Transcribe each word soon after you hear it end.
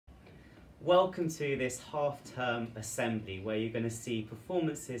Welcome to this half-term assembly where you're going to see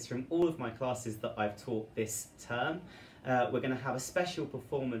performances from all of my classes that I've taught this term. We're going to have a special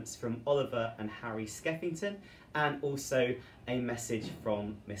performance from Oliver and Harry Skeffington and also a message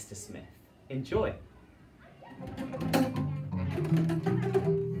from Mr. Smith. Enjoy!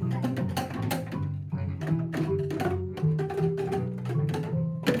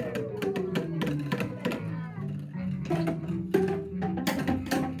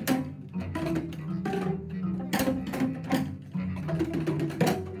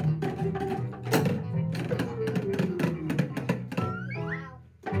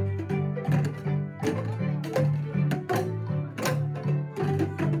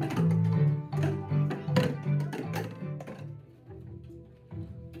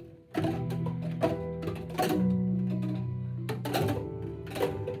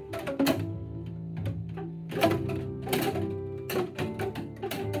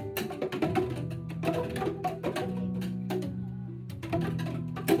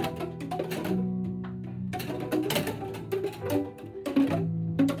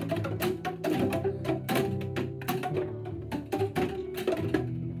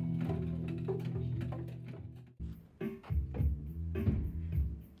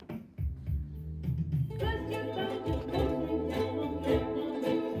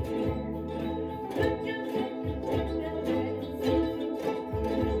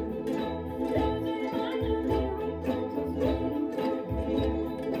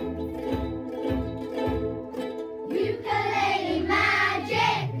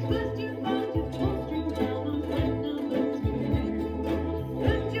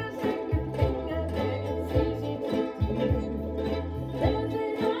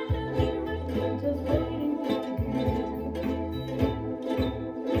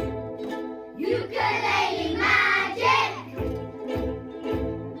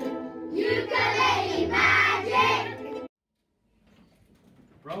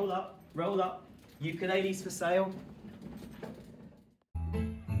 Roll up, ukuleles for sale.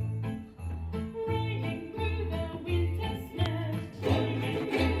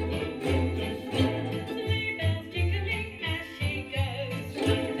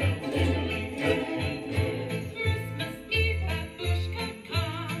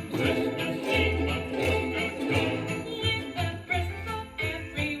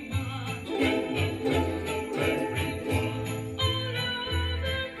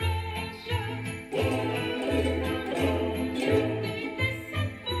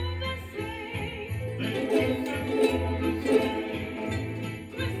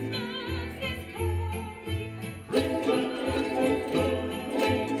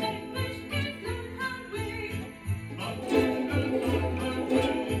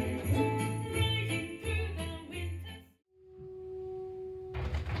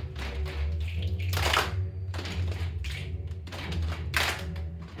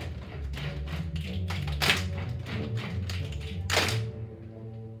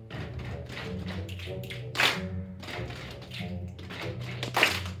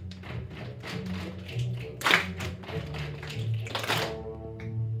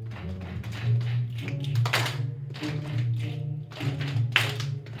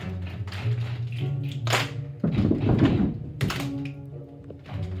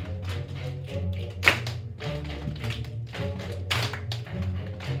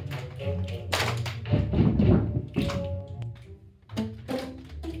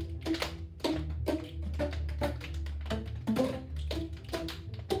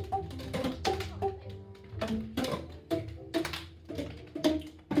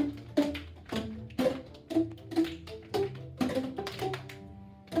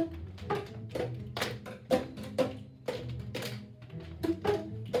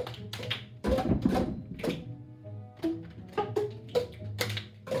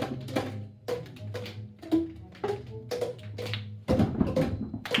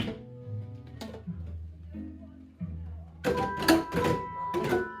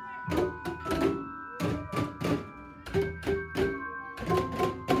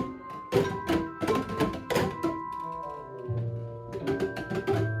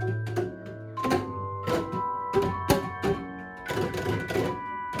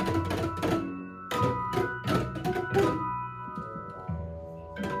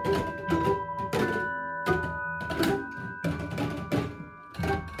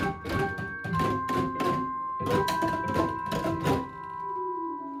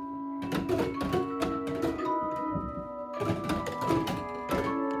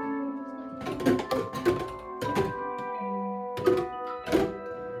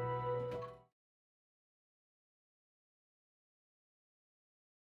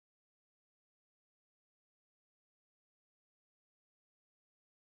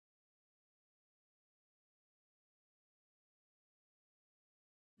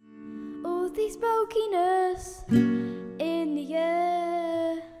 the smokiness in the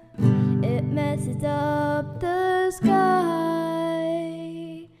air, it messes up the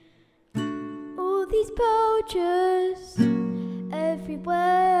sky. All these poachers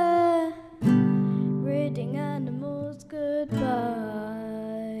everywhere, ridding animals goodbye.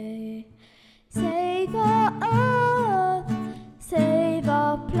 Save our earth, save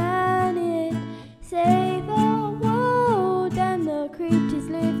our planet, save our world and the creatures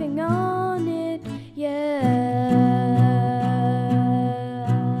living on it, yeah.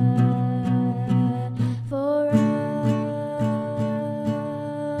 For Earth.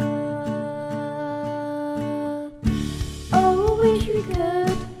 Oh, I wish we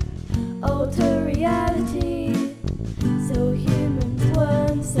could alter reality so humans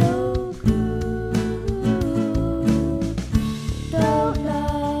weren't so cruel. Don't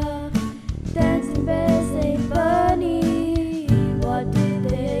laugh, dancing bears ain't funny. What did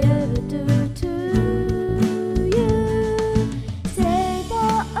they ever do to you? Save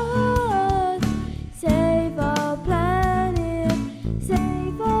our earth, save our planet,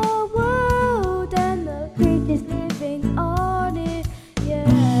 save our world and the creatures living on it, yeah.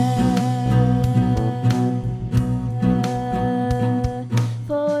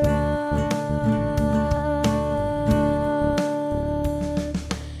 For us.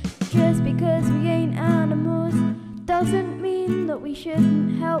 Just because we ain't animals doesn't mean that we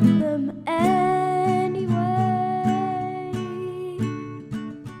shouldn't help them anyway.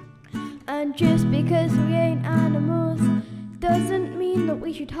 And just because we ain't animals doesn't mean that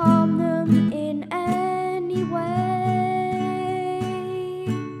we should harm them in any way.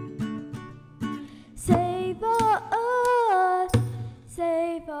 Save our earth,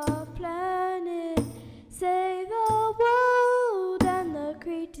 save our planet, save our world and the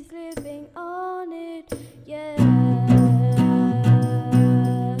creatures living on it, yeah.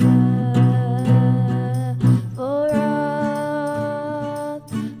 For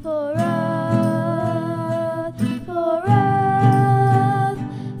Earth, for Earth, for Earth,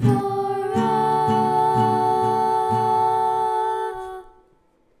 for Earth.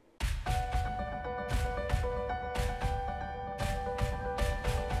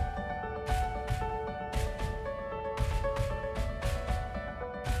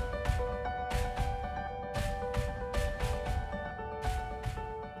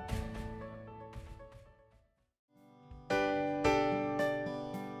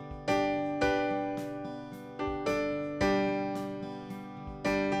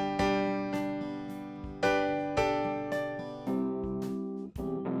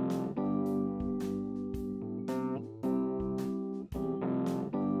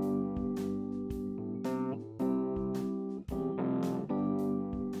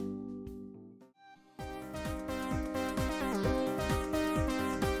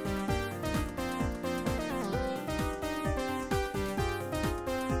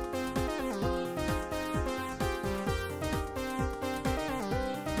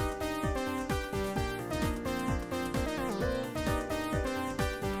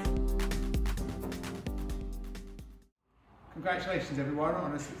 Congratulations everyone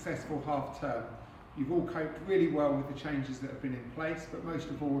on a successful half term. You've all coped really well with the changes that have been in place, but most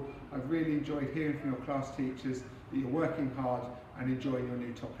of all, I've really enjoyed hearing from your class teachers that you're working hard and enjoying your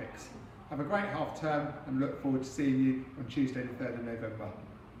new topics. Have a great half term and look forward to seeing you on Tuesday the 3rd of November.